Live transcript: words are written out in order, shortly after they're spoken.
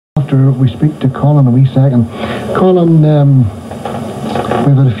after we speak to Colin a wee second. Colin,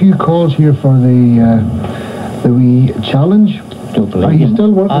 we've had a few calls here for the wee challenge. Don't believe Are you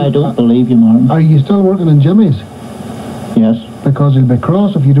still working? I don't believe you, Martin. Are you still working in Jimmy's? Yes. Because he'll be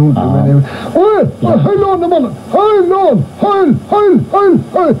cross if you don't do it. Oh, hold on a minute. Hold on.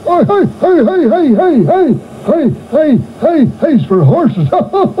 Hey, it's for horses.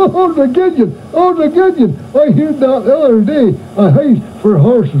 Oh, the Gideon. I heard that the other day. Hey, for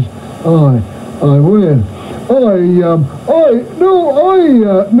horses. I will.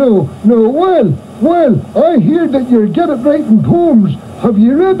 Well, I hear that you're good at writing poems. Have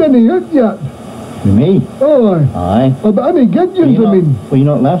you read any of it yet? Me? Aye. But any Gideons, I mean. Were you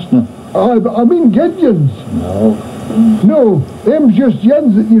not listening? I mean Gideons. No, them's just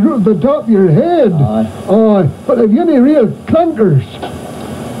yens that you wrote at the top of your head. Aye. But have you any real clunkers?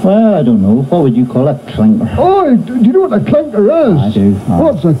 Well, I don't know. What would you call a clinker? Do you know what a clinker is? I do.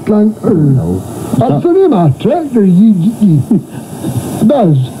 What's a clinker? No. That's the name of a tractor,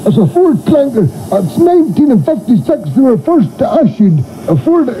 Does. It's a Ford clinker. It's 1956 they were first issued a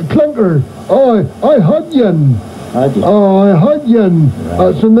Ford clinker. I had yen. Had you? I had yen. Right.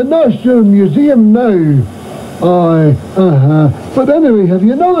 It's in the National Museum now. But anyway, have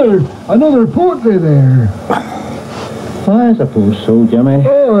you another poetry there? I suppose so, Jimmy.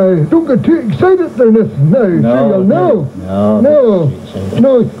 Don't get too excited or nothing now. No,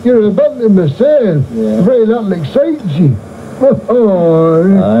 you're a bit in myself. Yeah. Very little excites you.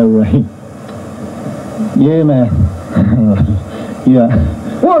 Right. Yeah, man. Yeah.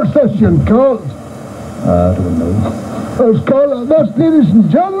 What's this you called? I don't know. This, ladies and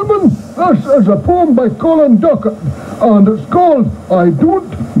gentlemen, this is a poem by Colin Duckett, and it's called I Don't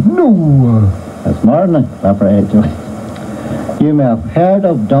Know. That's Martin, actually. You may have heard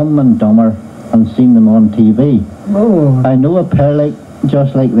of Dumb and Dumber and seen them on TV. I know a pair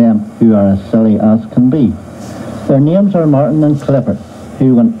just like them who are as silly as can be. Their names are Martin and Clifford,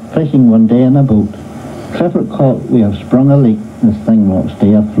 who went fishing one day in a boat. Clifford caught, "We have sprung a leak, this thing won't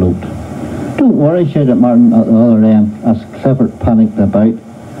stay afloat." "Don't worry," shouted Martin at the other end, as Clifford panicked about.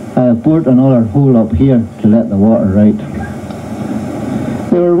 "I have bored another hole up here to let the water out."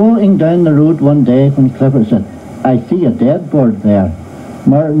 They were walking down the road one day when Clifford said, "I see a dead bird there."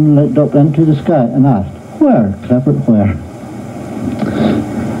 Martin looked up into the sky and asked, "Where, Clifford, where?"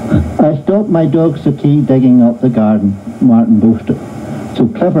 "I stopped my dog Saki digging up the garden," Martin boasted. So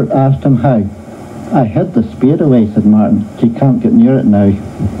Clifford asked him how. "I hid the spade away," said Martin. "She can't get near it now."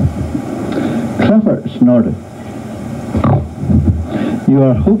 Clifford snorted. "You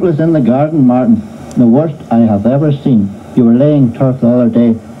are hopeless in the garden, Martin. The worst I have ever seen. You were laying turf the other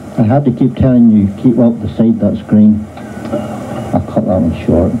day. I had to keep telling you, keep up the side that's green." I'll cut that one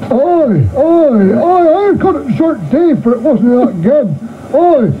short. I cut it short too, for it wasn't that good.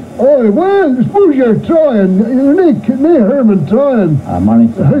 Well, I suppose you're trying. You're no harm in trying.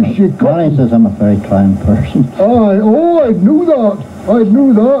 Marnie says I'm a very trying person. I'd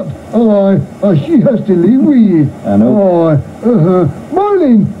know that. She has to leave with you. I know.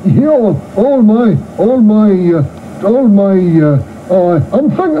 Marlene, I'm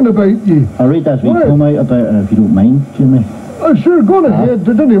thinking about you. I'll read that wee poem out about it if you don't mind, Jimmy. Sure, go ahead.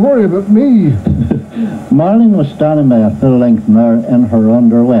 Don't worry about me. Marlene was standing by a full-length mirror in her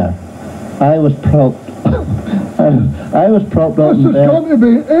underwear. I was propped up in bed. This is going to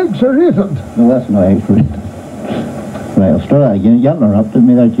be X-rated. No, that's not X-rated. Right, I'll start that again. You interrupted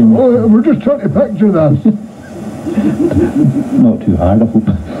me there, Jimmy. We're just trying to picture that. Not too hard, I hope.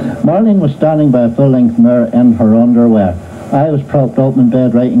 Marlene was standing by a full-length mirror in her underwear. I was propped up in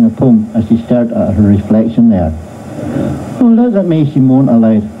bed writing a poem as she stared at her reflection there. "Oh, look at me," she moaned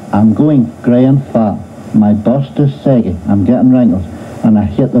aloud. "I'm going grey and fat. My bust is saggy. I'm getting wrinkles, and I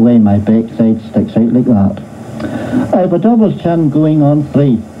hate the way my backside sticks out like that. I've a double chin going on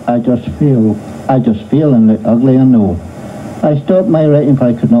 3. I just feel and look ugly and old." I stopped my writing for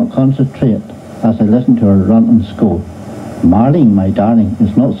I could not concentrate as I listened to her rant and scold. "Marlene, my darling,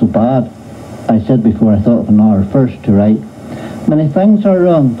 it's not so bad," I said before I thought of another first to write. "Many things are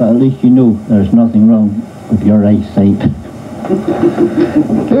wrong, but at least you know there's nothing wrong with your eyesight."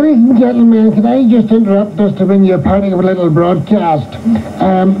 Ladies and gentlemen, can I just interrupt this to bring you a part of a little broadcast?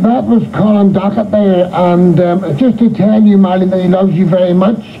 That was Colin Dockett there, and just to tell you, Marlene, that he loves you very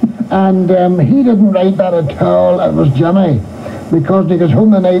much, and he didn't write that at all. It was Jimmy, because when he goes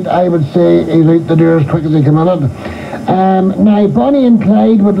home tonight, I would say he's out the door as quick as he came in it. Now, Bonnie and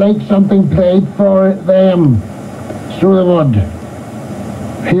Clyde would like something played for them, so they would.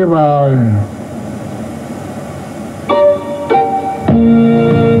 Here we are.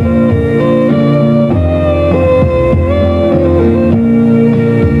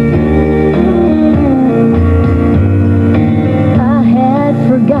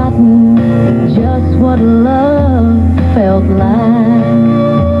 back.